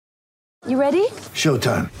You ready?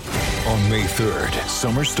 Showtime. On May 3rd,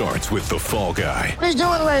 summer starts with The Fall Guy. Let's do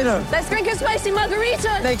it later. Let's drink a spicy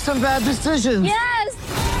margarita. Make some bad decisions. Yes!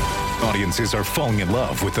 Audiences are falling in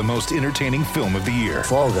love with the most entertaining film of the year.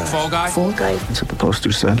 Fall Guy. Fall Guy? Fall Guy. That's what the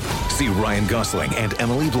poster said. See Ryan Gosling and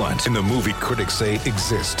Emily Blunt in the movie critics say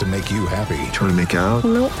exists to make you happy. Trying to make it out?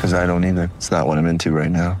 Nope. Because I don't either. It's not what I'm into right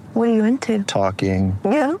now. What are you into? Talking.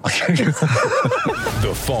 Yeah.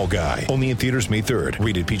 The Fall Guy. Only in theaters May 3rd.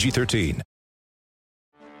 Rated PG-13.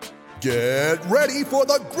 Get ready for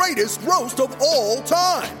the greatest roast of all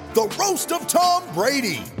time. The Roast of Tom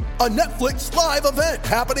Brady. A Netflix live event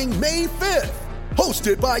happening May 5th.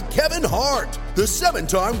 Hosted by Kevin Hart. The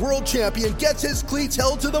 7-time world champion gets his cleats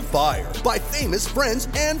held to the fire by famous friends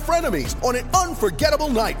and frenemies on an unforgettable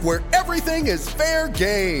night where everything is fair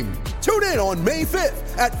game. Tune in on May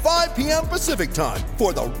 5th at 5 p.m. Pacific time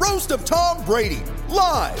for the Roast of Tom Brady.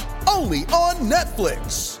 Live only on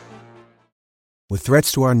Netflix. With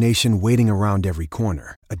threats to our nation waiting around every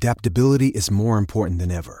corner, adaptability is more important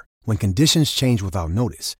than ever. When conditions change without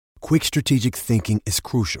notice, quick strategic thinking is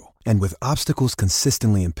crucial. And with obstacles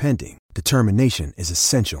consistently impending, determination is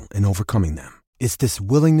essential in overcoming them. It's this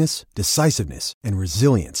willingness, decisiveness, and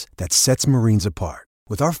resilience that sets Marines apart.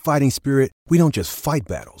 With our fighting spirit, we don't just fight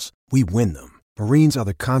battles, we win them. Marines are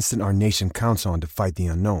the constant our nation counts on to fight the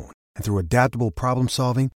unknown. And through adaptable problem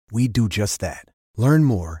solving, we do just that. Learn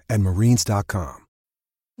more at marines.com.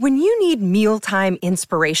 When you need mealtime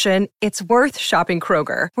inspiration, it's worth shopping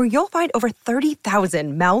Kroger, where you'll find over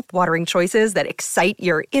 30,000 mouth-watering choices that excite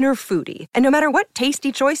your inner foodie. And no matter what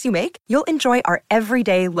tasty choice you make, you'll enjoy our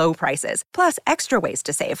everyday low prices, plus extra ways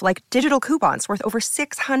to save, like digital coupons worth over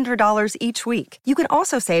 $600 each week. You can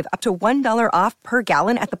also save up to $1 off per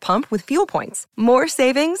gallon at the pump with fuel points. More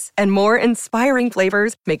savings and more inspiring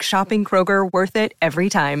flavors make shopping Kroger worth it every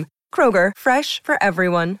time. Kroger, fresh for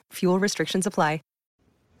everyone. Fuel restrictions apply.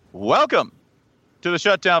 Welcome to the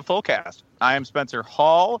Shutdown Fullcast. I am Spencer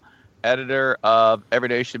Hall, editor of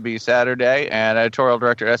Everyday Should Be Saturday and editorial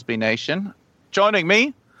director at SB Nation. Joining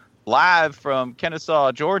me live from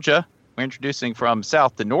Kennesaw, Georgia. We're introducing from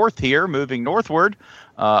south to north here, moving northward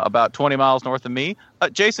about 20 miles north of me,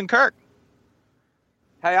 Jason Kirk.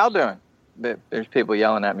 How y'all doing? There's people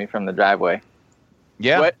yelling at me from the driveway.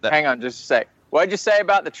 Yeah. Hang on just a sec. What'd you say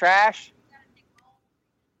about the trash?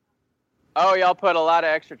 Oh, y'all put a lot of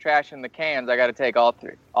extra trash in the cans. I got to take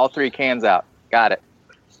all three cans out. Got it.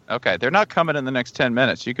 Okay, they're not coming in the next 10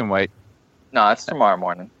 minutes. You can wait. No, it's tomorrow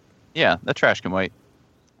morning. Yeah, the trash can wait.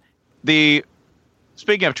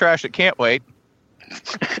 Speaking of trash that can't wait.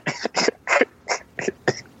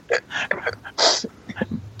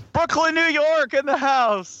 Brooklyn, New York in the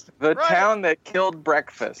house. The town that killed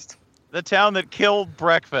breakfast. The town that killed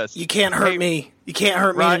breakfast. You can't hurt me. You can't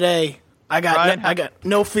hurt me today. I got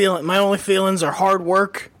no feeling. My only feelings are hard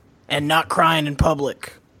work and not crying in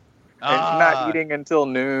public. And not eating until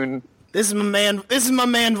noon. This is my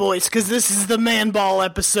man voice, because this is the man ball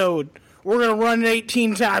episode. We're gonna run it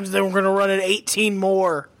 18 times, then we're gonna run it 18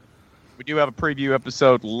 more. We do have a preview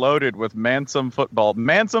episode loaded with Mansum football.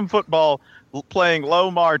 Mansum football playing low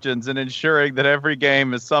margins and ensuring that every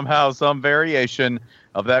game is somehow some variation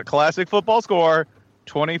of that classic football score,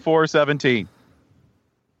 24-17.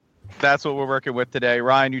 That's what we're working with today.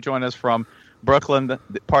 Ryan, you join us from Brooklyn, the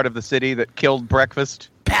part of the city that killed breakfast.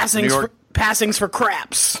 Passings for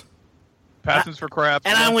craps. Passings for craps.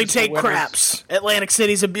 And I only take craps. Atlantic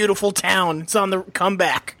City's a beautiful town. It's on the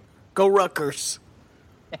comeback. Go Rutgers.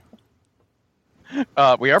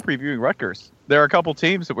 We are previewing Rutgers. There are a couple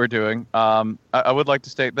teams that we're doing. I would like to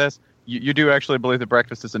state this. You do actually believe that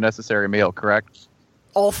breakfast is a necessary meal, correct?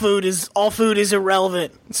 All food is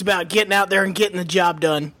irrelevant. It's about getting out there and getting the job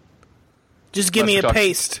done. Just give me a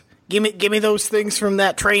paste. Give me those things from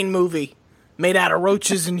that Train movie, made out of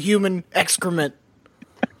roaches and human excrement.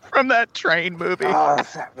 From that Train movie. Oh,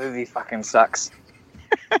 that movie fucking sucks.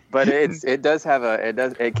 But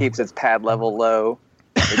it keeps its pad level low.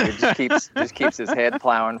 It just keeps his head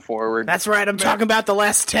plowing forward. That's right. I'm talking about the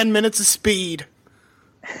last 10 minutes of Speed.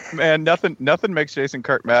 Man, nothing makes Jason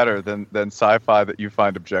Kirk madder than sci-fi that you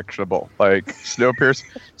find objectionable. Like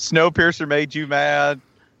Snowpiercer made you mad.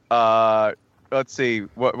 Let's see.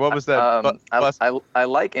 What was that? I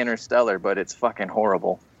like Interstellar, but it's fucking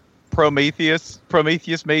horrible. Prometheus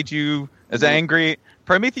made you as angry.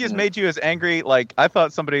 Prometheus made you as angry. Like, I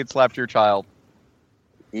thought somebody had slapped your child.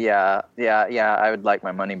 Yeah. I would like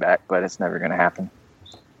my money back, but it's never going to happen.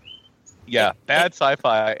 Yeah, bad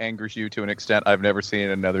sci-fi angers you to an extent I've never seen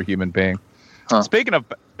in another human being. Huh. Speaking of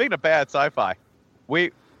bad sci-fi,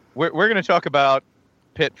 we're going to talk about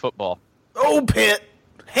Pitt football. Oh, Pitt!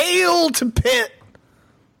 Hail to Pitt!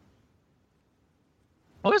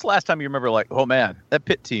 When was the last time you remember, like, oh man, that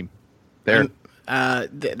Pitt team? There.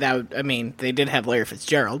 They did have Larry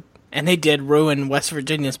Fitzgerald, and they did ruin West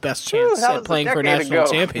Virginia's best chance at playing for a national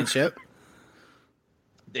championship.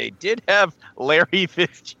 They did have Larry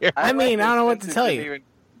Fitzgerald. I don't know what to tell you.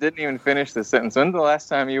 Didn't even finish the sentence. When's the last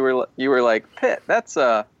time you were like, Pitt? That's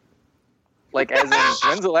like, as in,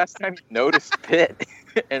 when's the last time you noticed Pitt?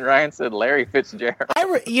 And Ryan said Larry Fitzgerald.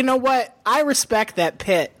 You know what? I respect that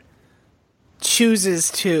Pitt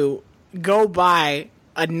chooses to go by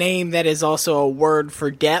a name that is also a word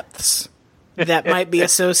for depths that might be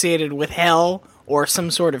associated with hell or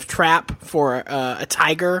some sort of trap for a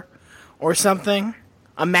tiger or something.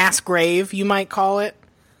 A mass grave, you might call it.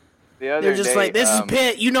 They're just like, this is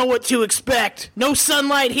Pitt. You know what to expect. No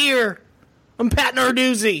sunlight here. I'm Pat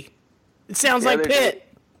Narduzzi. It sounds like Pitt.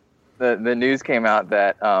 The news came out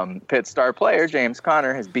that Pitt star player James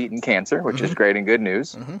Conner has beaten cancer, which is great and good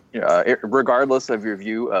news. Regardless of your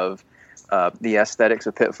view of the aesthetics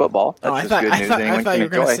of Pitt football, that's good news. I thought you were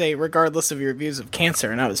going to say regardless of your views of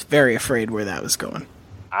cancer, and I was very afraid where that was going.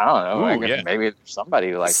 I don't know. Maybe there's somebody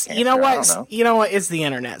who likes cancer. You know what? I don't know. You know what? It's the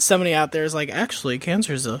internet. Somebody out there is like, actually,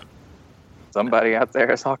 cancer's a... Somebody out there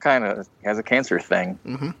has has a cancer thing.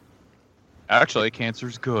 Mm-hmm. Actually,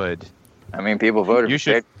 cancer's good. I mean, people voted for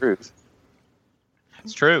Ted Cruz.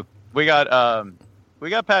 It's true. We got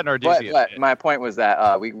Pat Narduzzi. But my point was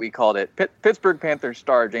that we called it Pittsburgh Panthers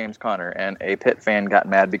star James Conner, and a Pitt fan got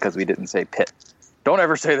mad because we didn't say Pitt. Don't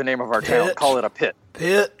ever say the name of our town. Call it a Pitt.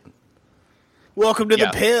 Pitt. Welcome to the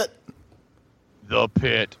Pit. The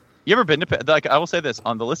Pit. You ever been to Pitt? Like, I will say this.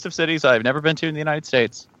 On the list of cities I've never been to in the United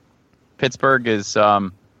States, Pittsburgh is...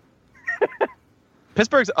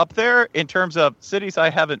 Pittsburgh's up there in terms of cities I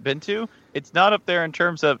haven't been to. It's not up there in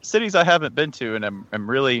terms of cities I haven't been to, and I'm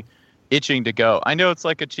really itching to go. I know it's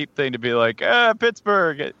like a cheap thing to be like,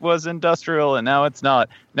 Pittsburgh, it was industrial, and now it's not.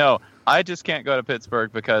 No, I just can't go to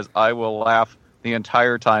Pittsburgh because I will laugh the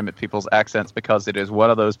entire time at people's accents because it is one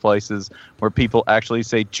of those places where people actually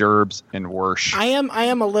say gerbs and worsh. I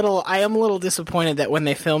am a little disappointed that when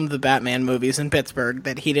they filmed the Batman movies in Pittsburgh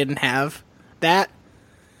that he didn't have that.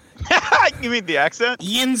 You mean the accent?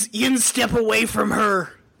 Yin, step away from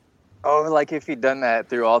her. Oh, like if he'd done that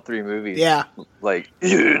through all three movies. Yeah. Like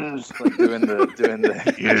Yins, like doing the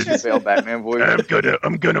Christian Bale Batman voice.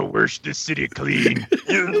 I'm gonna wash this city clean.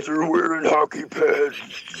 Yins are wearing hockey pads.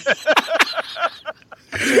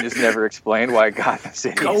 They just never explained why Gotham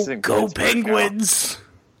City is in Go Penguins.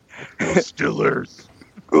 Go Steelers.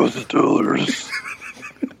 Go Steelers.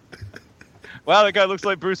 Wow, that guy looks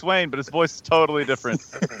like Bruce Wayne, but his voice is totally different.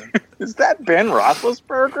 Is that Ben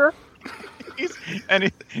Roethlisberger?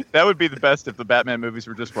 That would be the best if the Batman movies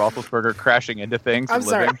were just Roethlisberger crashing into things. I'm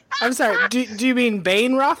sorry. Do you mean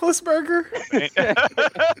Bane Roethlisberger?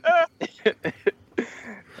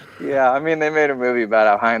 Yeah, I mean they made a movie about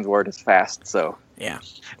how Hines Ward is fast, so yeah.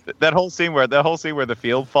 That whole scene where the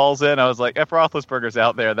field falls in, I was like, if Roethlisberger's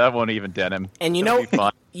out there, that won't even dent him. And you know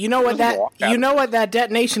what that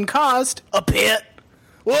detonation caused? A pit.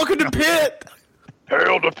 Welcome to Pitt.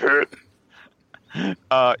 Hail to Pitt.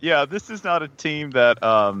 Yeah, this is not a team that.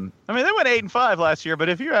 I mean, they went 8-5 last year, but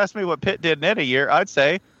if you ask me what Pitt did in any year, I'd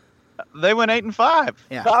say they went 8-5.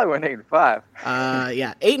 Yeah, probably went 8-5.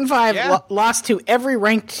 8-5. Yeah. Lost to every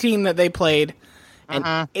ranked team that they played,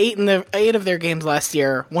 and 8 of their games last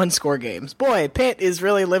year, 1-score games. Boy, Pitt is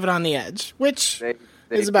really living on the edge, which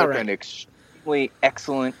is about right. An extremely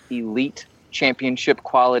excellent, elite, championship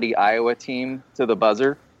quality Iowa team to the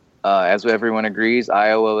buzzer. As everyone agrees,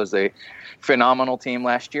 Iowa was a phenomenal team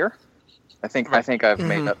last year. I think I've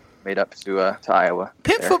made up to Iowa.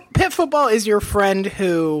 Pitt football is your friend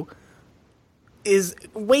who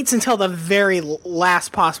waits until the very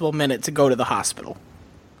last possible minute to go to the hospital.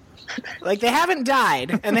 Like, they haven't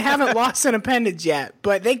died and they haven't lost an appendage yet,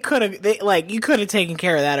 but you could have taken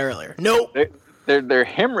care of that earlier. Nope. They're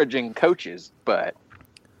hemorrhaging coaches, but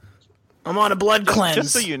I'm on a blood cleanse.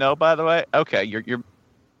 Just so you know, by the way, okay,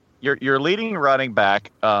 your leading running back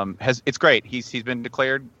it's great. He's been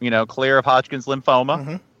declared, clear of Hodgkin's lymphoma.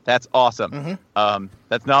 Mm-hmm. That's awesome. Mm-hmm.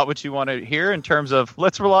 That's not what you want to hear in terms of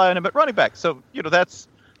let's rely on him at running back. So that's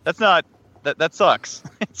not that sucks.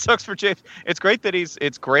 It sucks for James. It's great that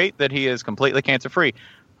he is completely cancer free.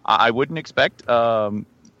 I wouldn't expect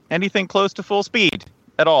anything close to full speed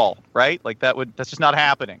at all, right? Like that's just not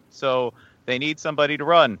happening. So they need somebody to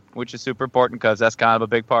run, which is super important because that's kind of a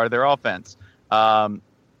big part of their offense.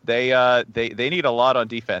 They need a lot on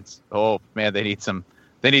defense. Oh man, they need some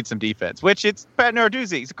defense. Which it's Pat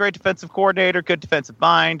Narduzzi. He's a great defensive coordinator, good defensive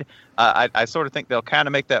mind. I sort of think they'll kind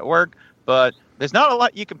of make that work, but there's not a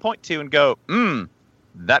lot you can point to and go,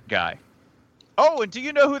 that guy. Oh, and do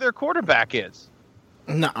you know who their quarterback is?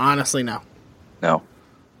 No, honestly, no. No.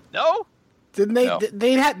 No? Didn't they? No.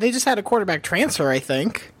 They just had a quarterback transfer, I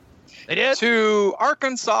think. They did? To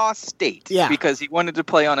Arkansas State. Yeah. Because he wanted to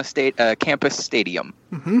play on a campus stadium.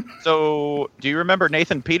 So, do you remember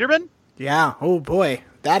Nathan Peterman? Yeah. Oh boy,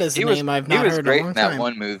 that is a name I've not heard in a great long in that time.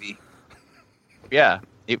 one movie. Yeah.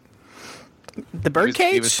 The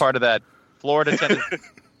Birdcage. He was part of that Florida Tennessee.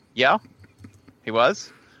 Yeah, he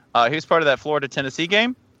was. He was part of that Florida Tennessee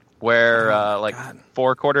game where God.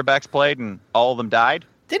 4 quarterbacks played and all of them died.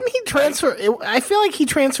 Didn't he transfer? I feel like he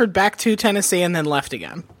transferred back to Tennessee and then left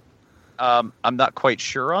again. I'm not quite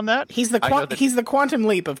sure on that. He's the quantum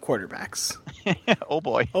leap of quarterbacks. Oh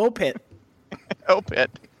boy. Oh Pitt. Oh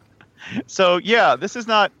Pitt. So yeah, this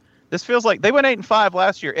feels like they went 8-5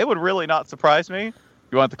 last year. It would really not surprise me.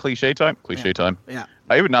 You want the cliche time? Cliche time. Yeah.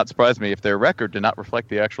 It would not surprise me if their record did not reflect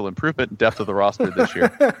the actual improvement and depth of the roster this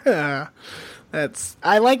year.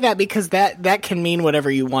 I like that because that can mean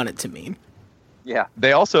whatever you want it to mean. Yeah.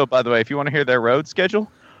 They also, by the way, if you want to hear their road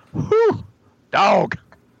schedule, whew, dog.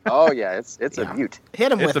 Oh yeah, it's a beaut.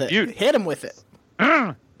 Hit him It's with a it. beaut. Hit him with it.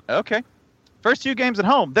 Okay. First 2 games at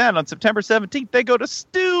home. Then on September 17th, they go to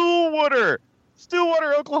Stillwater,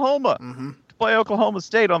 Oklahoma, to play Oklahoma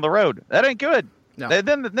State on the road. That ain't good. No.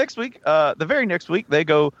 Then the very next week, they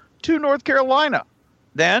go to North Carolina.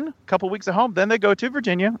 Then a couple weeks at home. Then they go to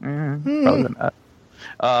Virginia. Probably not.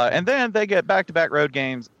 And then they get back-to-back road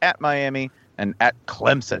games at Miami and at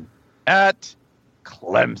Clemson.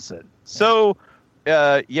 So,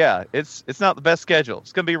 yeah, it's not the best schedule.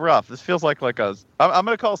 It's gonna be rough. This feels like I'm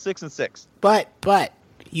gonna call 6-6. But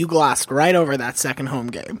you glossed right over that second home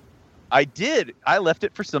game. I did. I left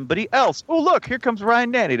it for somebody else. Oh, look, here comes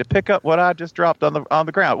Ryan Nanny to pick up what I just dropped on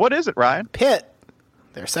the ground. What is it, Ryan? Pitt,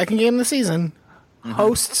 their second game of the season,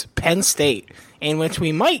 hosts Penn State, in which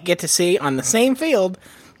we might get to see on the same field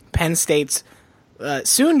Penn State's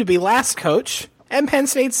soon-to-be last coach and Penn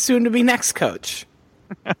State's soon-to-be next coach.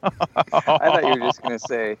 I thought you were just going to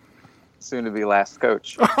say soon-to-be last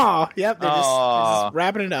coach. Oh, yep, they're just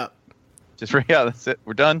wrapping it up. Yeah, that's it.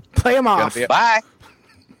 We're done. Play them off. Bye.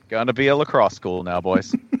 Gonna be a lacrosse school now,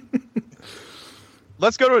 boys.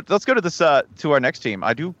 Let's go to this to our next team.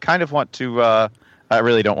 I do kind of want to. I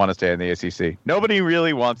really don't want to stay in the ACC. Nobody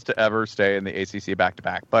really wants to ever stay in the ACC back to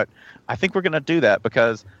back, but I think we're gonna do that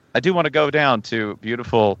because I do want to go down to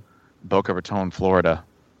beautiful Boca Raton, Florida.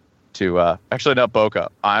 To actually not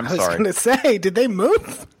Boca. I was gonna say, did they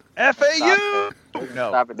move? FAU. No,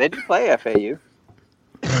 Stop it. They do play FAU.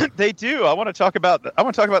 They do. I want to talk about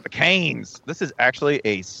the Canes. This is actually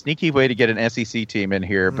a sneaky way to get an SEC team in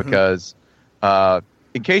here because,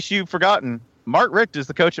 in case you've forgotten, Mark Richt is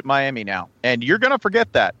the coach at Miami now, and you're gonna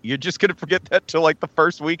forget that. You're just gonna forget that till like the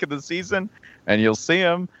first week of the season, and you'll see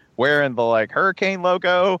him wearing the hurricane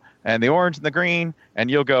logo and the orange and the green,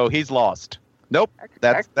 and you'll go, he's lost. Nope,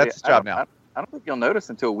 that's his job now. I don't think you'll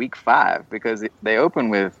notice until week 5 because they open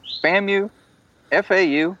with FAMU,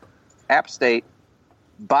 FAU, App State,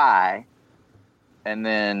 bye, and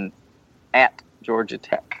then at Georgia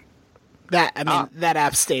Tech. That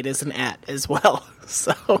App State is an at as well.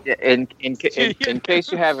 So yeah, in case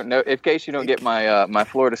you haven't in case you don't get my my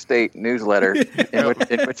Florida State newsletter in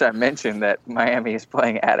which I mentioned that Miami is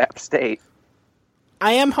playing at App State.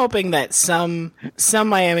 I am hoping that some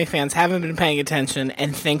Miami fans haven't been paying attention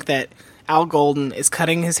and think that Al Golden is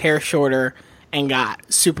cutting his hair shorter and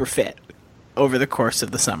got super fit over the course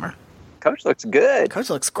of the summer. Coach looks good. Coach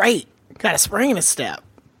looks great. Got a spring in his step.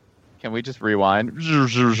 Can we just rewind?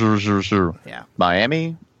 Yeah.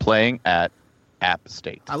 Miami playing at App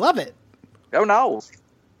State. I love it. Go Noles.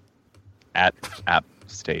 At App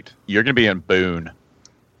State. You're going to be in Boone.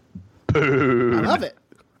 Boone. I love it.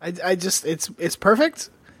 I just, it's perfect.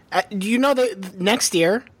 You know that next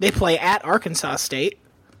year they play at Arkansas State.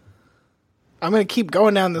 I'm going to keep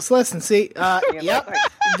going down this list and see. Yep.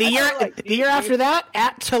 The year after that,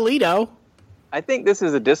 at Toledo. I think this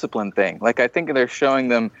is a discipline thing. I think they're showing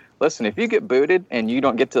them, listen, if you get booted and you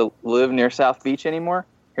don't get to live near South Beach anymore,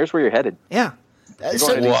 here's where you're headed. Yeah. You're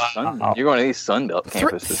going to these Sunbelt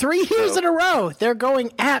campuses. 3 years in a row, they're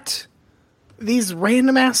going at these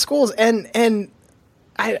random-ass schools, and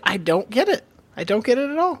I don't get it. I don't get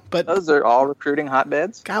it at all. But those are all recruiting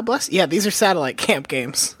hotbeds? God bless. Yeah, these are satellite camp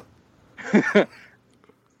games.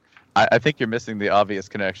 I think you're missing the obvious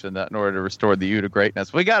connection that in order to restore the U to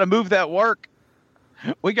greatness, we got to move that work.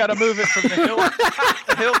 We got to move it from the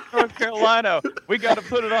hill to North Carolina. We got to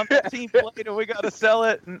put it on the team plate, and we got to sell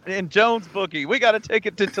it in Jones Bookie. We got to take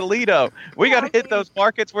it to Toledo. We got to hit those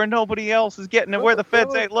markets where nobody else is getting it, where the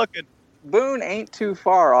feds ain't looking. Boone ain't too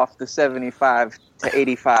far off the 75 to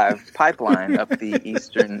 85 pipeline up the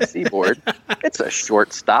eastern seaboard. It's a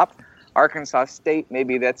short stop. Arkansas State,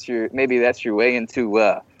 maybe that's your way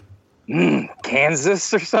into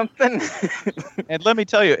Kansas or something. And let me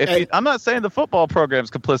tell you, I'm not saying the football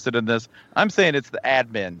program's complicit in this. I'm saying it's the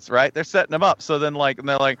admins, right? They're setting them up. So then, and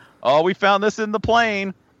they're like, "Oh, we found this in the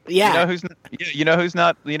plane." Yeah. You know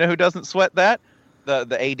who doesn't sweat that?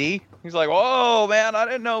 The AD. He's like, "Oh man, I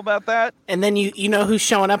didn't know about that." And then you know who's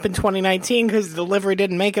showing up in 2019 because the delivery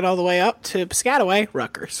didn't make it all the way up to Piscataway?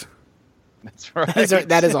 Rutgers. That's right.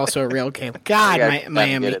 That is also a real game. God,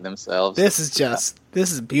 Miami. Get it themselves. This is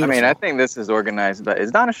beautiful. I mean, I think this is organized, but is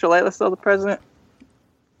Donna Shalala still the president?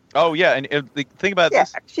 Oh yeah, and think about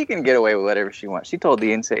this. She can get away with whatever she wants. She told the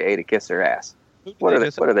NCAA to kiss her ass. What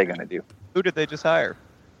are they going to do? Who did they just hire?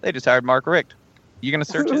 They just hired Mark Richt. You going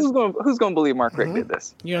to search who's going to believe Mark Richt did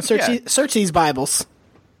this? You know, search these Bibles.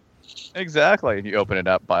 Exactly. You open it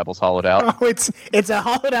up, Bible's hollowed out. Oh, it's a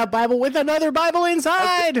hollowed out Bible with another Bible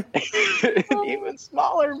inside. An even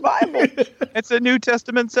smaller Bible. It's a New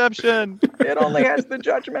Testamentception. It only has the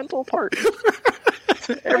judgmental part.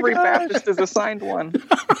 Every Baptist is assigned one.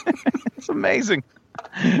 It's amazing.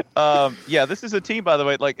 This is a team, by the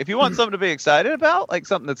way. Like, if you want something to be excited about, like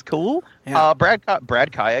something that's cool,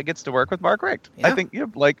 Brad Kaya gets to work with Mark Richt. Yeah. I think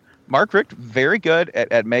Mark Richt, very good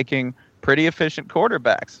at making pretty efficient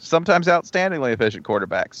quarterbacks, sometimes outstandingly efficient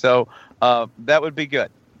quarterbacks. So that would be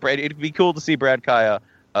good. It'd be cool to see Brad Kaya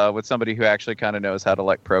with somebody who actually kind of knows how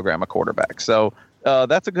to program a quarterback. So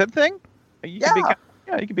that's a good thing. You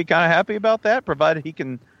can be kind of happy about that, provided he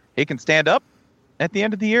can stand up at the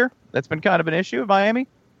end of the year. That's been kind of an issue of Miami,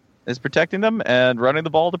 is protecting them and running the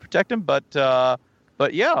ball to protect them.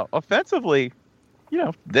 But yeah, offensively,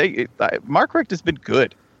 Mark Richt has been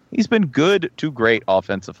good. He's been good to great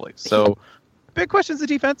offensively. So, big questions of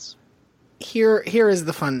defense. Here is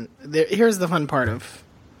the fun. Here's the fun part of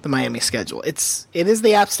the Miami schedule. It is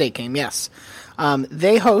the App State game. Yes,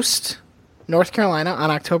 they host North Carolina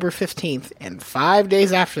on October 15th, and 5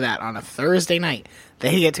 days after that, on a Thursday night,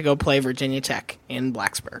 they get to go play Virginia Tech in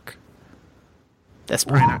Blacksburg. That's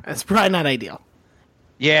probably not ideal.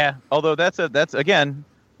 Yeah, although that's again.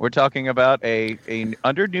 We're talking about a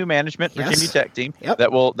under new management Virginia Tech team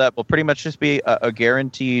that will pretty much just be a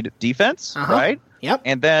guaranteed defense, right? Yep.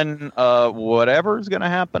 And then whatever is going to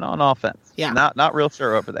happen on offense. Yeah. Not real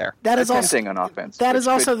sure over there. That is also on offense. That is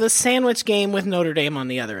also the sandwich game with Notre Dame on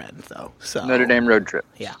the other end, though. So Notre Dame road trip.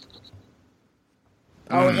 Yeah.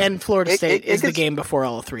 Oh, and Florida State is the game before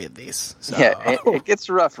all three of these. So. Yeah, it gets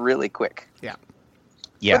rough really quick. Yeah.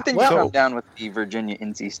 Yeah. But then you come down with the Virginia,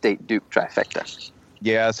 NC State, Duke trifecta.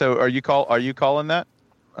 Yeah, so are you calling that?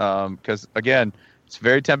 Because again, it's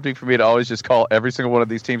very tempting for me to always just call every single one of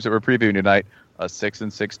these teams that we're previewing tonight a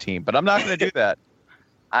 6-6 team, but I'm not going to do that.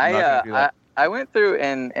 I went through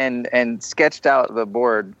and sketched out the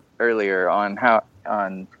board earlier on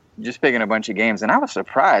just picking a bunch of games, and I was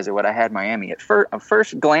surprised at what I had Miami at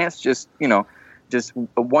first glance. Just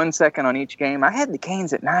 1 second on each game, I had the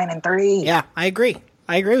Canes at 9-3. Yeah, I agree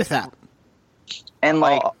with that. And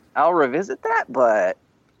I'll revisit that, but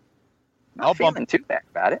I'm feeling too bad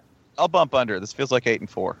about it. I'll bump under. This feels like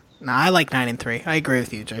 8-4. No, I like 9-3. I agree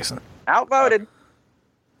with you, Jason. Outvoted.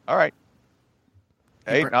 All right.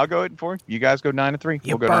 Hey, I'll go 8-4. You guys go 9-3.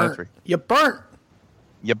 We'll go 9-3. You burnt.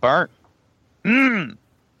 You burnt.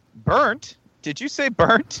 Burnt? Did you say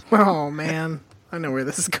burnt? Oh man, I know where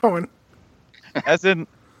this is going. As in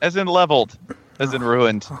leveled. As in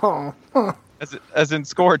ruined. Oh. As in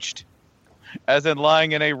scorched. As in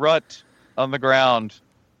lying in a rut on the ground.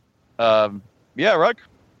 Anything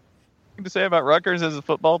to say about Rutgers as a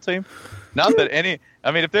football team? Not that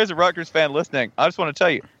if there's a Rutgers fan listening, I just want to tell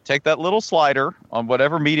you, take that little slider on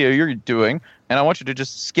whatever media you're doing, and I want you to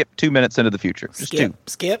just skip 2 minutes into the future. Just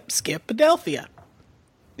skip Adelphia.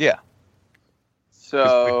 Yeah.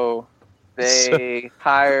 So they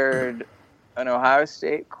hired an Ohio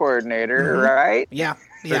State coordinator, right? Yeah.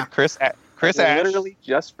 Chris Ash. I literally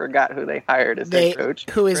just forgot who they hired as their coach.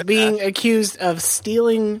 Who is being accused of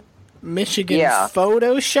stealing Michigan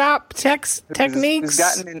Photoshop techniques.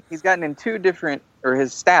 He's gotten in two different, or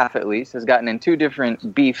his staff at least, has gotten in two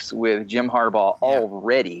different beefs with Jim Harbaugh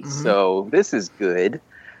already. Mm-hmm. So this is good.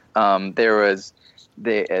 There was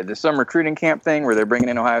the summer recruiting camp thing where they're bringing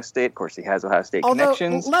in Ohio State. Of course, he has Ohio State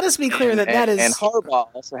connections. Let us be clear that is... And Harbaugh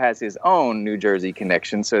also has his own New Jersey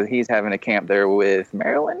connection, so he's having a camp there with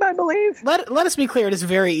Maryland, I believe. Let us be clear, it is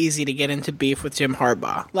very easy to get into beef with Jim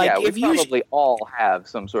Harbaugh. We probably all have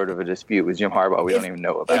some sort of a dispute with Jim Harbaugh we don't even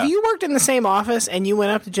know about. If you worked in the same office and you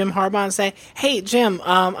went up to Jim Harbaugh and say, hey, Jim,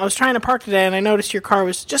 I was trying to park today and I noticed your car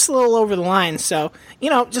was just a little over the line, so,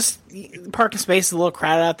 just parking space is a little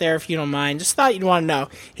crowded out there if you don't mind. Just thought you'd want to know.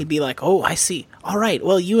 He'd be like, oh, I see. All right,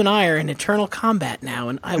 well, you and I are in eternal combat now,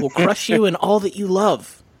 and I will crush you and all that you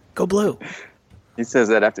love. Go Blue. He says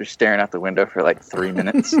that after staring out the window for 3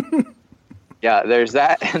 minutes. Yeah, there's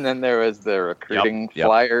that, and then there was the recruiting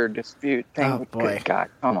flyer dispute thing. Oh, boy. Good God,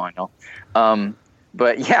 come on, no.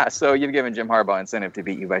 But yeah, so you've given Jim Harbaugh incentive to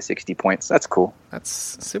beat you by 60 points. That's cool. That's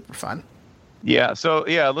super fun. Yeah, so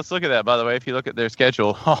let's look at that. By the way, if you look at their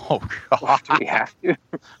schedule, oh God, do we have to?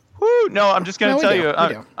 Woo! No, I'm just going to tell you.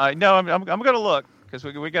 I know I'm going to look because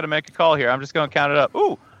we got to make a call here. I'm just going to count it up.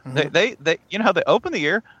 Ooh, they you know how they open the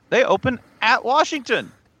year? They open at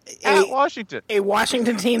Washington. A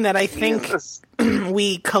Washington team that I think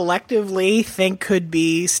we collectively think could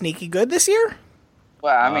be sneaky good this year.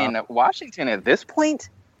 Well, I mean, Washington at this point,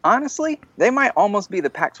 honestly, they might almost be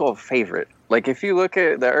the Pac-12 favorite. If you look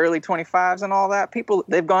at the early 25s and all that,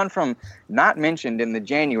 they've gone from not mentioned in the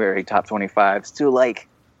January top 25s to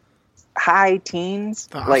high teens.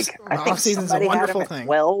 I think season's a wonderful thing.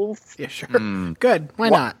 12. Yeah, sure. Good. Why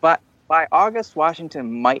not? But by August,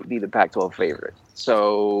 Washington might be the Pac-12 favorite.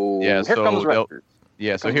 So here comes Rutgers.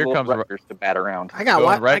 Yeah, so here comes Rutgers to bat around. I got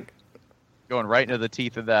what? Going right into the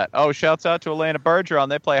teeth of that. Oh, shouts out to Atlanta Bergeron.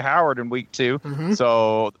 They play Howard in week 2. Mm-hmm.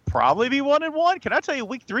 So probably be 1-1. Can I tell you,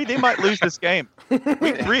 week 3, they might lose this game.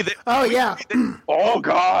 Week 3. Oh,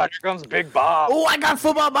 God. Here comes Big Bob. Oh, I got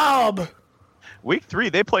football Bob. Week 3,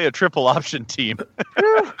 they play a triple option team.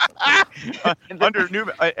 With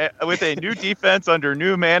a new defense, under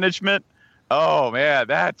new management. Oh, man,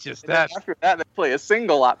 that's just that. After that, they play a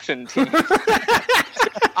single option team.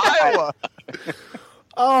 Iowa.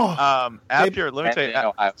 Oh, let me tell you,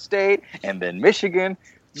 Ohio State and then Michigan.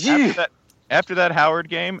 After that Howard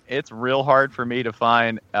game, it's real hard for me to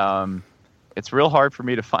find. It's real hard for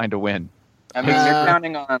me to find a win. I mean, you're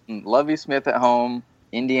counting on Lovie Smith at home,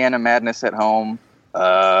 Indiana Madness at home.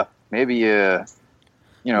 Maybe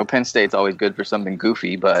Penn State's always good for something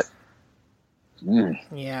goofy, but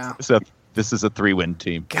yeah. This is a 3-win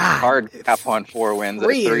team. God, hard to cap on 4 wins.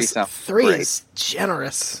 3 great. is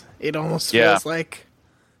generous. It almost feels like.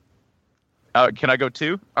 Can I go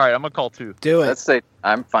 2? All right, I'm gonna call 2. Do it. Let's say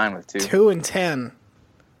I'm fine with 2. 2-10.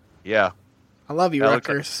 Yeah. I love you,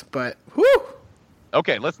 Rutgers, but whoo.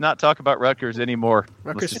 Okay, let's not talk about Rutgers anymore.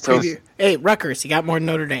 Rutgers preview. Hey, Rutgers, you got more than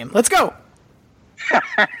Notre Dame. Let's go.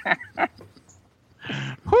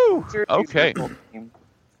 Whew. Okay.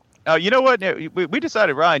 You know what? We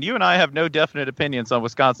decided, Ryan, you and I have no definite opinions on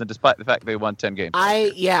Wisconsin, despite the fact they won 10 games.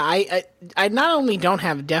 I not only don't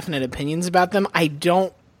have definite opinions about them, I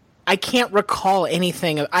can't recall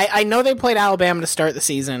anything. I know they played Alabama to start the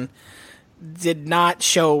season. Did not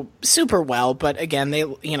show super well, but again, they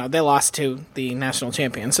lost to the national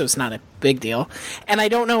champion, so it's not a big deal. And I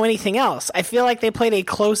don't know anything else. I feel like they played a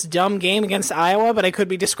close, dumb game against Iowa, but I could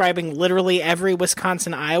be describing literally every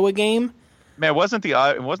Wisconsin-Iowa game. Man, wasn't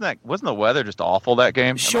the weather just awful that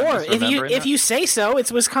game? Sure, if you say so.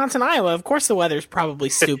 It's Wisconsin-Iowa. Of course, the weather's probably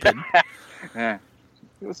stupid. Yeah.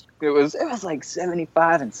 It was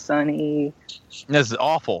 75 and sunny. This is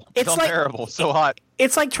awful. It's terrible. So hot.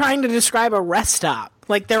 It's like trying to describe a rest stop.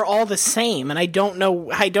 They're all the same, and I don't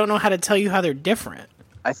know how to tell you how they're different.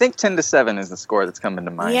 I think 10-7 is the score that's coming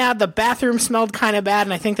to mind. Yeah, the bathroom smelled kind of bad,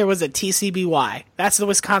 and I think there was a TCBY. That's the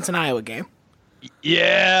Wisconsin-Iowa game.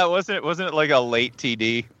 Yeah, wasn't it like a late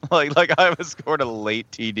TD? like I was scored a late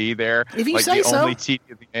TD there. If you say so. Only TD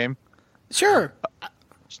of the game. Sure.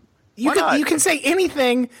 You can say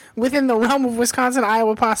anything within the realm of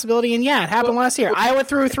Wisconsin-Iowa possibility, and yeah, it happened last year. Iowa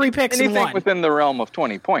threw 3 picks and won. Anything within the realm of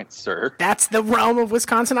 20 points, sir. That's the realm of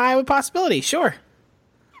Wisconsin-Iowa possibility, sure.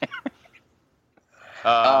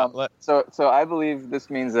 So I believe this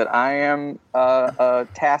means that I am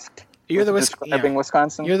tasked. You're the describing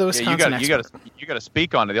Wisconsin. You're the Wisconsin expert. You got to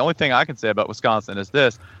speak on it. The only thing I can say about Wisconsin is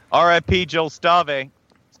this: R.I.P. Joel Stave.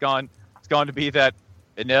 It's gone to be that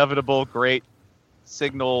inevitable great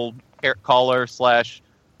signal caller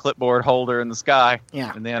 / clipboard holder in the sky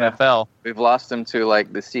in the NFL. We've lost him to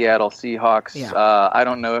the Seattle Seahawks. Yeah. I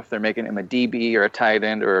don't know if they're making him a DB or a tight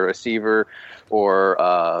end or a receiver or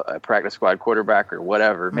a practice squad quarterback or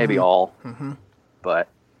whatever. Maybe all. Mm-hmm. But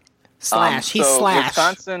Slash. He's Slash.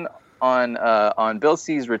 Wisconsin on Bill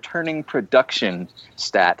C's returning production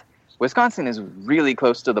stat, Wisconsin is really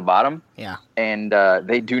close to the bottom. Yeah. And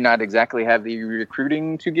they do not exactly have the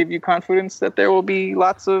recruiting to give you confidence that there will be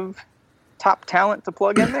lots of top talent to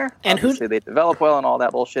plug in there. And obviously they develop well and all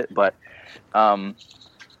that bullshit, but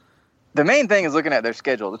the main thing is looking at their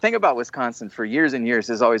schedule. The thing about Wisconsin for years and years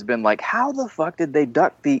has always been like, how the fuck did they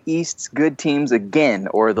duck the East's good teams again,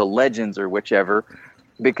 or the Legends, or whichever?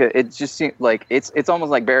 Because it just seems like it's almost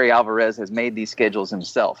like Barry Alvarez has made these schedules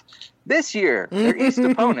himself. This year, their East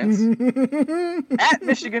opponents at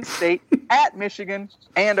Michigan State, at Michigan,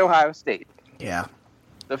 and Ohio State. Yeah.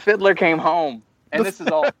 The Fiddler came home, and this is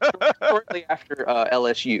all shortly after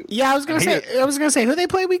LSU. Yeah, I was gonna say who they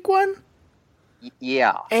play week 1.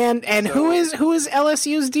 Yeah. And so, who is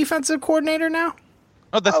LSU's defensive coordinator now?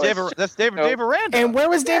 Oh, that's Dave Aranda. And where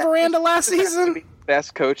was Dave Aranda last season?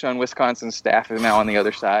 Best coach on Wisconsin's staff is now on the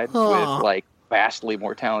other side with like vastly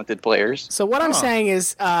more talented players. So what I'm saying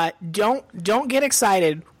is, don't get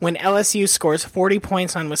excited when LSU scores 40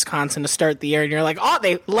 points on Wisconsin to start the year, and you're like,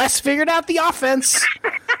 oh, Les figured out the offense.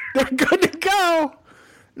 They're good to go.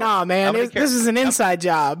 Nah, man, this is an inside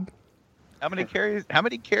job. How many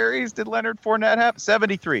carries did Leonard Fournette have?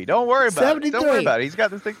 73. Don't worry about it. Don't worry about it. He's got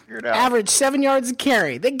this thing figured out. Average 7 yards a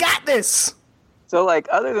carry. They got this. So, like,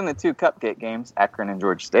 other than the 2 cupcake games, Akron and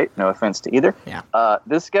Georgia State, no offense to either,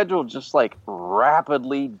 this schedule just, like,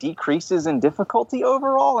 rapidly decreases in difficulty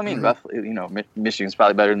overall. I mean, roughly, Michigan's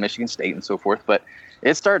probably better than Michigan State and so forth, but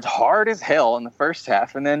it starts hard as hell in the first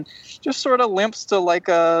half and then just sort of limps to, like,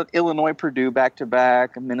 Illinois-Purdue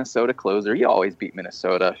back-to-back, a Minnesota closer. You always beat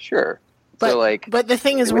Minnesota, sure. But the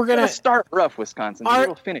thing is, we're going to start rough, Wisconsin.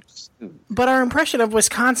 We'll finish soon. But our impression of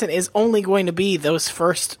Wisconsin is only going to be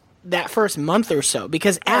that first month or so,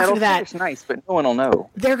 because after that, it's nice, but no one will know.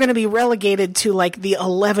 They're going to be relegated to like the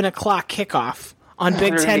 11 o'clock kickoff on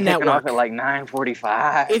Big Ten Network off at like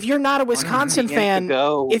 9:45. If you're not a Wisconsin fan,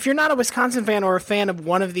 or a fan of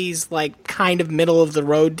one of these like kind of middle of the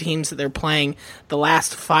road teams that they're playing the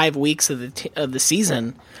last 5 weeks of the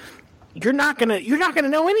season, you're not gonna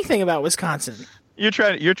know anything about Wisconsin. You're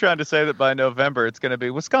trying to say that by November it's going to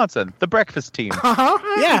be Wisconsin, the breakfast team.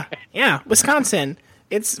 Yeah, Wisconsin.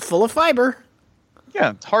 It's full of fiber. Yeah,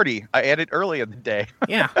 it's hearty. I ate it early in the day.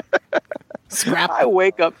 Yeah. I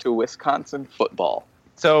wake up to Wisconsin football.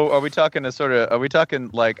 So are we talking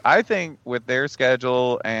like, I think with their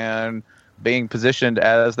schedule and being positioned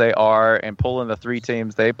as they are and pulling the 3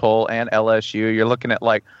 teams they pull and LSU, you're looking at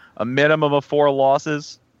like a minimum of 4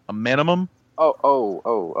 losses. A minimum?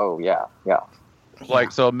 Yeah.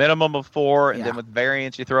 Like, so a minimum of 4, and then with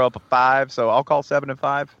variance you throw up a 5. So I'll call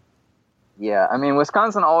 7-5. Yeah, I mean,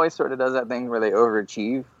 Wisconsin always sort of does that thing where they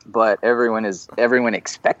overachieve, but everyone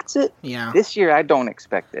expects it. Yeah. This year, I don't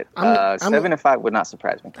expect it. 7-5 would not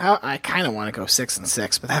surprise me. I kind of want to go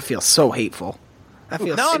 6-6, but that feels so hateful. That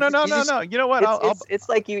feels no. You know what? It's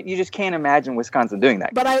like you just can't imagine Wisconsin doing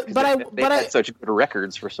that. They've had such good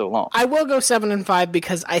records for so long. I will go 7-5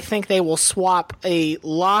 because I think they will swap a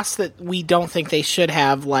loss that we don't think they should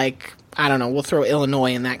have. Like, I don't know, we'll throw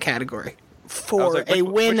Illinois in that category for a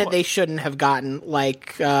win that they shouldn't have gotten,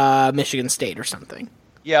 like Michigan State or something.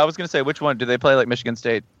 Yeah, I was going to say, which one? Do they play like Michigan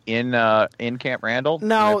State in Camp Randall?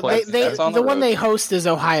 No, the one they host is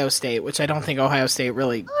Ohio State, which I don't think Ohio State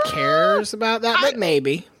really cares about that, but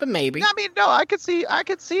maybe. I mean, no, I could see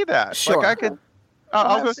that. Sure. Like, I could.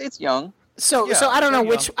 Ohio State's young. So I don't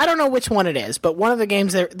know which one it is, but one of the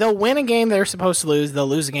games they'll win a game they're supposed to lose, they'll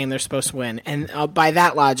lose a game they're supposed to win, and by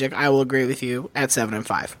that logic, I will agree with you at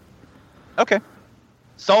 7-5. Okay,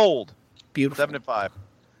 sold. Beautiful. 7-5.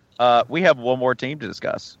 We have one more team to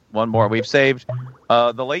discuss. One more. We've saved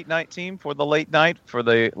the late night team for the late night for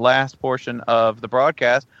the last portion of the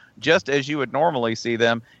broadcast, just as you would normally see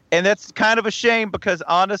them. And that's kind of a shame because,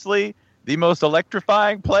 honestly, the most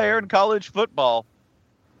electrifying player in college football,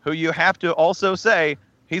 who you have to also say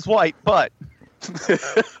he's white, but.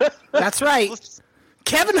 That's right.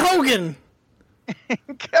 Kevin Hogan.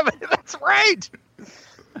 Kevin, that's right.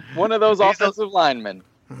 One of those offensive linemen.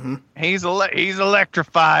 Mm-hmm. He's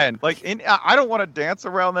electrifying. Like, I don't want to dance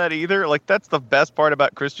around that either. Like, that's the best part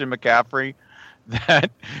about Christian McCaffrey,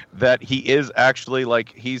 that he is actually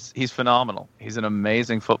like he's phenomenal. He's an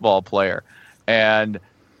amazing football player, and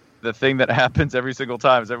the thing that happens every single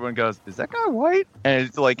time is everyone goes, "Is that guy white?" And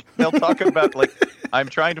it's like they'll talk about like I'm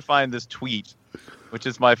trying to find this tweet, which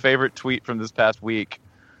is my favorite tweet from this past week,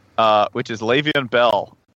 which is Le'Veon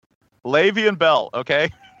Bell. Le'Veon Bell, okay.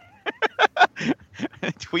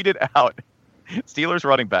 Tweeted out, Steelers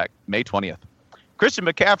running back, May 20th. Christian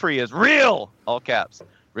McCaffrey is real, all caps.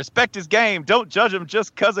 Respect his game. Don't judge him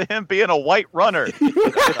just because of him being a white runner.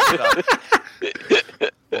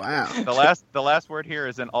 Wow. The last word here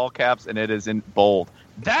is in all caps, and it is in bold.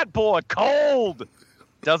 That boy cold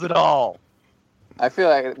does it all. I feel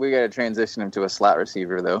like we got to transition him to a slot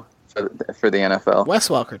receiver though for the NFL. Wes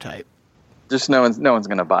Welker type. Just no one's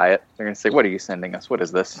going to buy it. They're going to say, "What are you sending us? What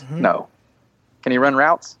is this?" Mm-hmm. No. Can he run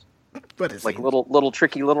routes? What is like he? little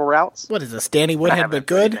tricky little routes? What is this? Danny Woodhead, but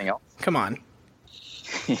good. Come on.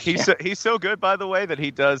 He's so good, by the way, that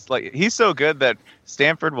he's so good that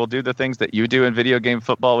Stanford will do the things that you do in video game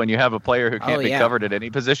football when you have a player who can't be covered at any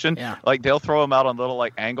position. Yeah. Like they'll throw him out on little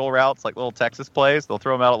like angle routes, like little Texas plays. They'll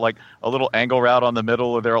throw him out at like a little angle route on the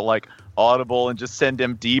middle, or they're like audible and just send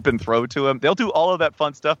him deep and throw to him. They'll do all of that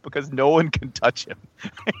fun stuff because no one can touch him.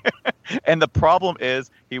 And the problem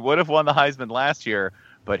is he would have won the Heisman last year,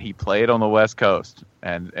 but he played on the West Coast,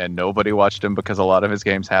 and nobody watched him because a lot of his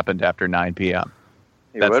games happened after 9 p.m.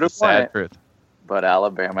 That's the sad truth. But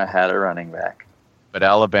Alabama had a running back. So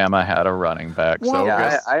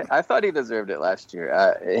yeah, I thought he deserved it last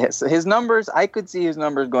year. His numbers, I could see his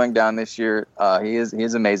numbers going down this year. He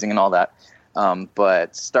is amazing and all that.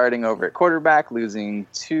 But starting over at quarterback, losing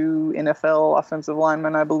 2 NFL offensive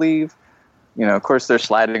linemen, I believe. You know, of course, they're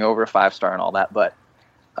sliding over a 5-star and all that. But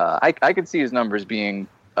I could see his numbers being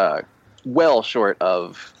well short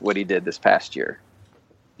of what he did this past year.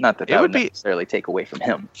 Not that would necessarily take away from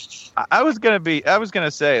him. I was gonna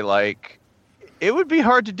say, like, it would be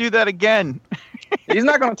hard to do that again. He's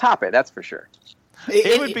not going to top it, that's for sure.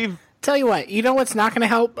 It would be. Tell you what, you know what's not going to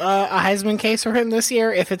help a Heisman case for him this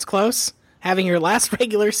year if it's close? Having your last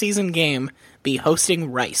regular season game be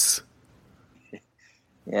hosting Rice.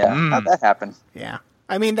 Yeah, how'd that happen? Yeah.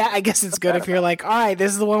 I mean, I guess it's good if you're like, all right,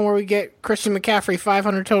 this is the one where we get Christian McCaffrey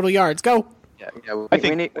 500 total yards. Go. Yeah,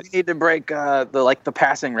 we need to break the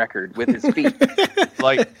passing record with his feet.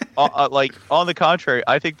 like on the contrary,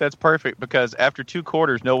 I think that's perfect because after 2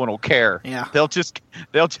 quarters, no one will care. Yeah, they'll just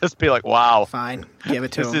be like, "Wow, fine, give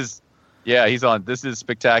it to him." He's on. This is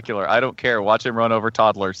spectacular. I don't care. Watch him run over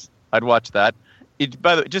toddlers. I'd watch that.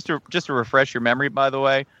 By the way, just to refresh your memory, by the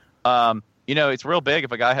way, you know, it's real big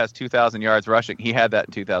if a guy has 2,000 yards rushing. He had that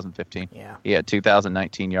in 2015. Yeah. He had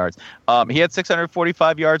 2,019 yards. He had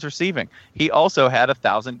 645 yards receiving. He also had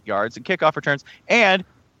 1,000 yards in kickoff returns, and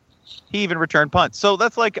he even returned punts. So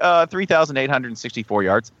that's like 3,864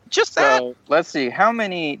 yards. Just that. So let's see. How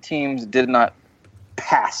many teams did not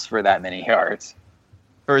pass for that many yards?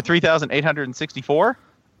 For 3,864?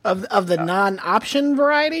 Of the non-option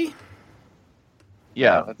variety?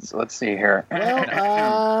 Yeah. Let's see here.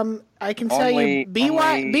 Well, I can tell you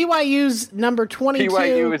BYU's number 22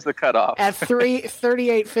 BYU is the cutoff at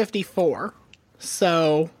 3854.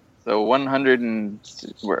 So 100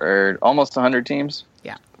 or almost 100 teams.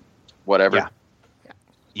 Yeah. Whatever.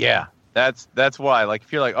 Yeah. That's why. Like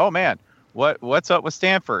if you're like, oh man, what's up with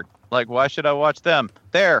Stanford? Like why should I watch them?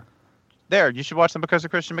 There. You should watch them because of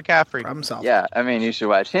Christian McCaffrey. Yeah, I mean, you should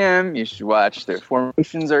watch him. You should watch their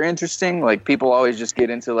formations are interesting. Like people always just get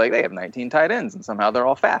into like they have 19 tight ends and somehow they're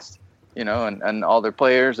all fast, you know, and all their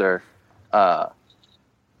players are,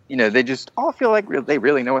 you know, they just all feel like they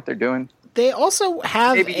really know what they're doing. They also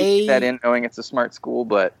have maybe you keep that in knowing it's a smart school,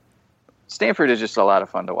 but Stanford is just a lot of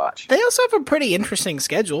fun to watch. They also have a pretty interesting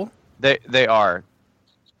schedule. They are.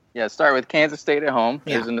 Yeah, start with Kansas State at home.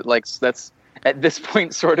 Yeah. That's at this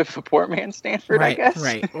point sort of a poor man Stanford, right, I guess.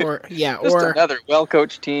 Right. Or just another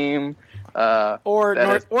well-coached team. Or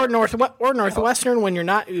Northwestern when you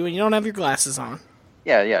don't have your glasses on.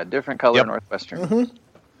 Yeah, different color Northwestern. Mm-hmm.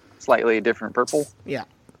 Slightly different purple. Yeah.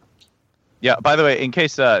 Yeah, by the way, in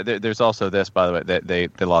case there's also this, by the way, that they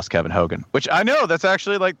lost Kevin Hogan, which I know that's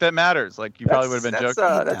actually like that matters. Like you probably would have been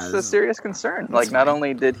joking. That's a serious concern. Like not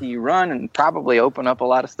only did he run and probably open up a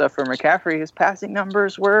lot of stuff for McCaffrey, his passing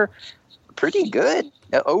numbers were pretty good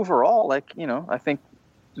overall. Like, you know, I think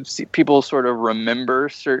people sort of remember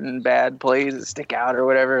certain bad plays that stick out or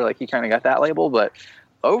whatever. Like he kind of got that label, but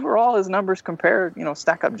overall his numbers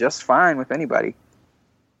stack up just fine with anybody.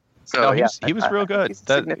 So no, he was real good. He's a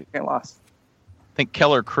significant loss. I think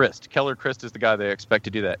Keller Christ. Keller Christ is the guy they expect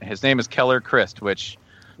to do that. His name is Keller Christ, which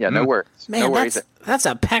no worries. Man, no worries. That's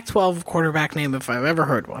a Pac-12 quarterback name if I've ever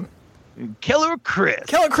heard one. Keller Christ.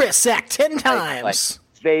 Keller Christ sacked 10 times. Like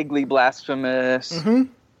vaguely blasphemous.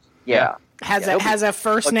 Mm-hmm. Yeah. Has a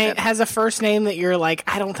first name that you're like,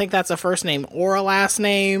 I don't think that's a first name or a last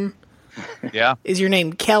name. Yeah. Is your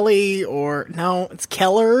name Kelly or no? It's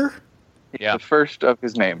Keller. Yeah. The first of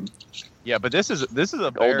his name. Yeah, but this is a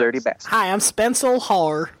old dirty bastard. Hi, I'm Spencel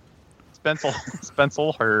Haller.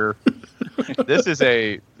 Spencel Her. This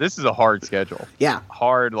is a hard schedule. Yeah.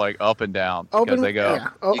 Hard, like, up and down. Because they go. Yeah.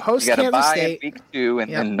 Oh, host you Kansas buy State. Week 2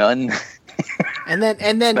 and then none. And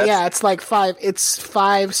then yeah, it's like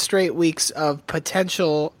 5 straight weeks of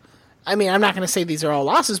potential. I mean, I'm not going to say these are all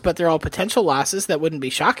losses, but they're all potential losses. That wouldn't be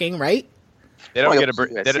shocking, right? They don't get a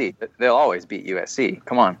USC. They'll always beat USC.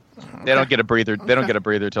 Come on. They don't get a breather. They don't get a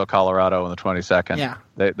breather till Colorado on the 22nd. Yeah.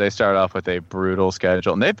 They start off with a brutal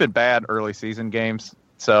schedule, and they've been bad early season games.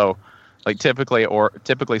 So, like typically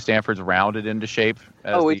Stanford's rounded into shape.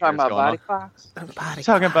 As we the talking year's about going body clocks?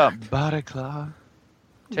 Talking about body clock.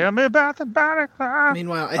 Tell me about the body clock.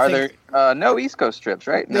 Meanwhile, Are there no East Coast trips,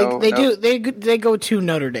 right? They go to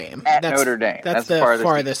Notre Dame. At Notre Dame. That's the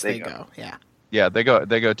farthest they go. Yeah. Yeah, they go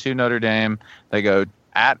to Notre Dame. They go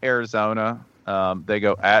at Arizona. They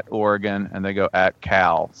go at Oregon, and they go at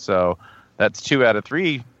Cal. So that's 2 out of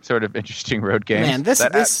 3 sort of interesting road games. Man,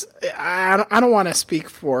 I don't want to speak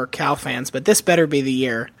for Cal fans, but this better be the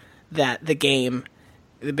year that the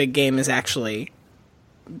big game is actually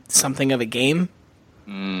something of a game.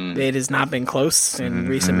 It has not been close in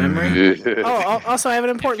recent memory. Also, I have an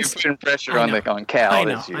important pressure on Cal. I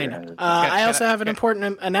know. I also have an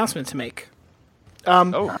important announcement to make.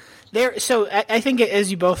 So I think,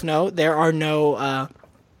 as you both know, there are no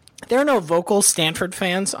vocal Stanford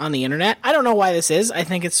fans on the internet. I don't know why this is. I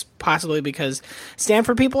think it's possibly because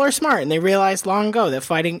Stanford people are smart, and they realized long ago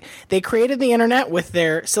that they created the internet with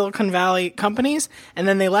their Silicon Valley companies, and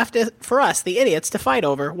then they left it for us, the idiots, to fight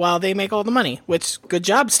over while they make all the money, which, good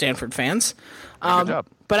job, Stanford fans. Good job.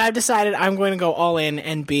 But I've decided I'm going to go all in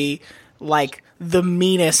and be like the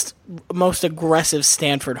meanest, most aggressive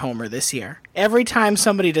Stanford homer this year. Every time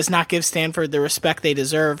somebody does not give Stanford the respect they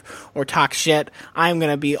deserve or talk shit, I'm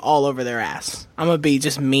going to be all over their ass. I'm going to be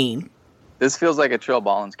just mean. This feels like a Trill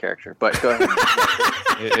Ballins character, but go ahead.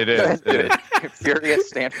 It is. Furious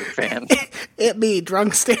Stanford fan. It me,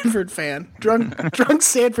 drunk Stanford fan. Drunk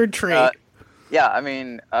Stanford trait. Yeah, I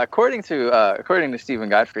mean, according to Stephen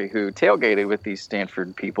Godfrey, who tailgated with these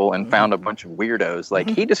Stanford people and found a bunch of weirdos, like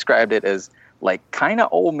he described it as like kind of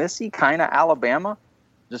Ole Missy, kind of Alabama,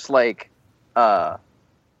 just like far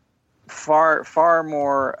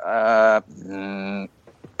more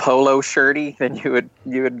polo shirty than you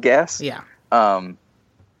would guess. Yeah.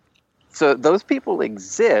 So those people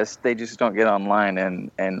exist. They just don't get online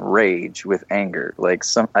and rage with anger. Like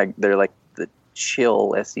they're like the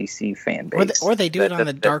chill SEC fan base, or they do it on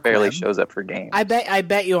the dark web. Barely shows up for games. I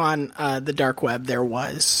bet you on the dark web there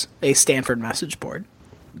was a Stanford message board.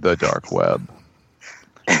 The dark web.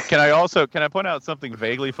 Can I point out something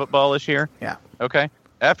vaguely footballish here? Yeah. Okay.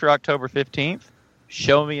 After October 15th,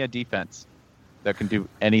 show me a defense that can do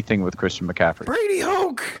anything with Christian McCaffrey. Brady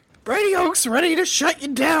Hoke's ready to shut you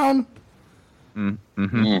down.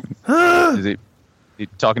 Is he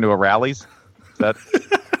talking to a rallies? Is that?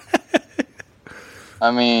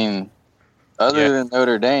 I mean, other than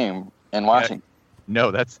Notre Dame and Washington. No,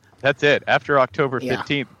 that's it. After October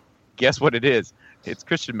 15th, guess what it is? It's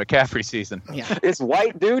Christian McCaffrey season. Yeah. It's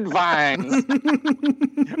White Dude Vines.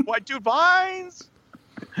 White Dude Vines.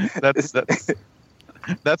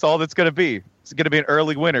 That's all that's going to be. It's going to be an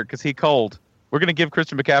early winner because he cold. We're going to give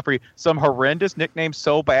Christian McCaffrey some horrendous nickname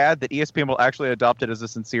so bad that ESPN will actually adopt it as a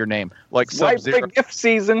sincere name, like Sub-Zero. White Gift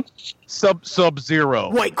Season.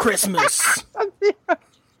 Sub-Zero. White Christmas.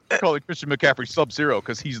 Call it Christian McCaffrey Sub-Zero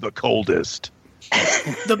because he's the coldest.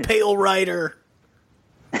 The Pale Rider.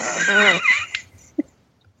 Right.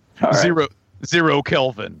 Zero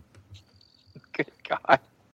Kelvin. Good God.